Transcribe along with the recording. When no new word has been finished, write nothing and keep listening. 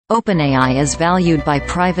OpenAI is valued by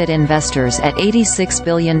private investors at $86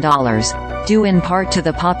 billion, due in part to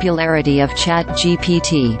the popularity of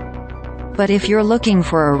ChatGPT. But if you're looking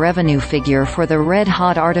for a revenue figure for the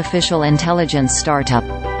red-hot artificial intelligence startup,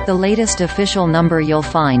 the latest official number you'll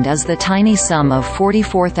find is the tiny sum of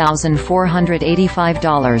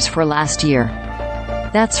 $44,485 for last year.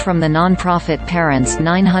 That's from the nonprofit parent's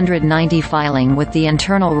 990 filing with the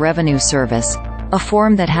Internal Revenue Service, a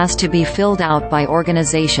form that has to be filled out by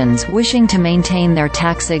organizations wishing to maintain their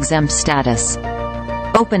tax-exempt status.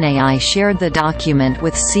 OpenAI shared the document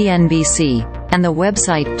with CNBC, and the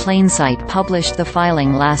website Plainsight published the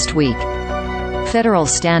filing last week. Federal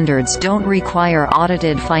standards don't require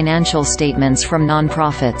audited financial statements from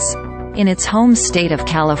nonprofits. In its home state of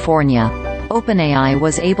California, OpenAI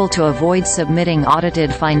was able to avoid submitting audited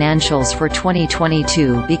financials for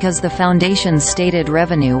 2022 because the foundation's stated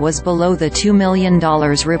revenue was below the $2 million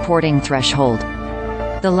reporting threshold.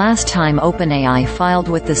 The last time OpenAI filed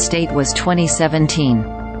with the state was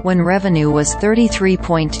 2017, when revenue was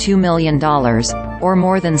 $33.2 million, or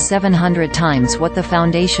more than 700 times what the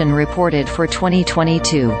foundation reported for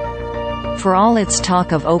 2022. For all its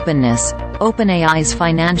talk of openness, OpenAI's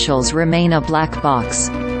financials remain a black box.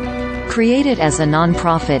 Created as a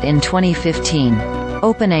nonprofit in 2015,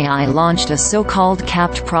 OpenAI launched a so-called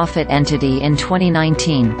capped profit entity in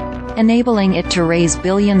 2019, enabling it to raise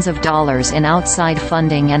billions of dollars in outside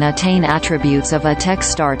funding and attain attributes of a tech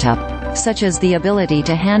startup, such as the ability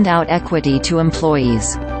to hand out equity to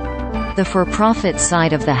employees. The for-profit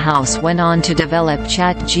side of the house went on to develop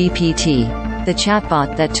ChatGPT, the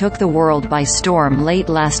chatbot that took the world by storm late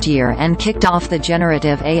last year and kicked off the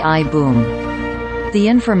generative AI boom. The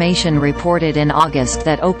information reported in August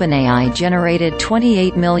that OpenAI generated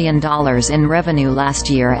 $28 million in revenue last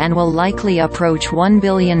year and will likely approach $1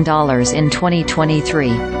 billion in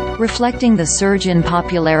 2023, reflecting the surge in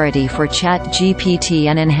popularity for ChatGPT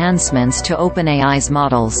and enhancements to OpenAI's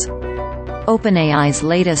models. OpenAI's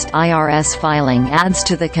latest IRS filing adds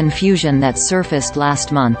to the confusion that surfaced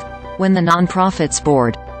last month, when the nonprofit's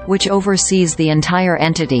board, which oversees the entire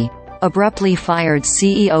entity, abruptly fired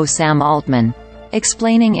CEO Sam Altman,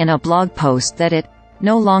 explaining in a blog post that it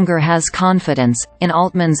no longer has confidence in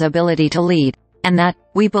Altman's ability to lead, and that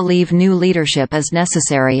we believe new leadership is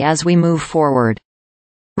necessary as we move forward.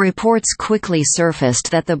 Reports quickly surfaced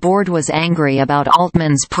that the board was angry about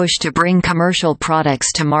Altman's push to bring commercial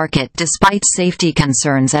products to market despite safety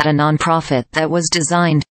concerns at a nonprofit that was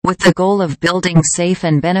designed with the goal of building safe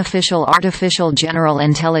and beneficial artificial general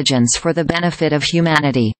intelligence for the benefit of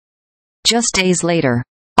humanity. Just days later,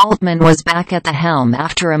 Altman was back at the helm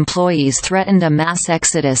after employees threatened a mass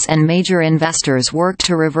exodus and major investors worked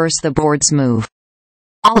to reverse the board's move.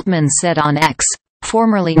 Altman said on X,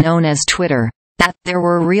 formerly known as Twitter, that there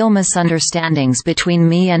were real misunderstandings between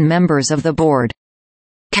me and members of the board.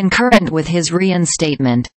 Concurrent with his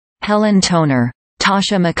reinstatement, Helen Toner,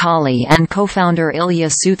 Tasha McCauley and co-founder Ilya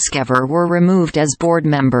Sutskever were removed as board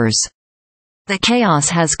members. The chaos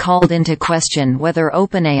has called into question whether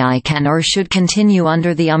OpenAI can or should continue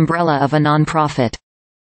under the umbrella of a nonprofit.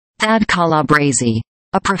 Thad Calabresi,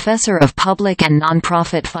 a professor of public and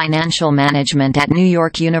nonprofit financial management at New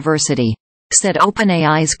York University, said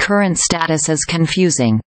OpenAI's current status is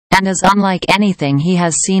confusing, and is unlike anything he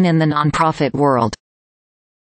has seen in the nonprofit world.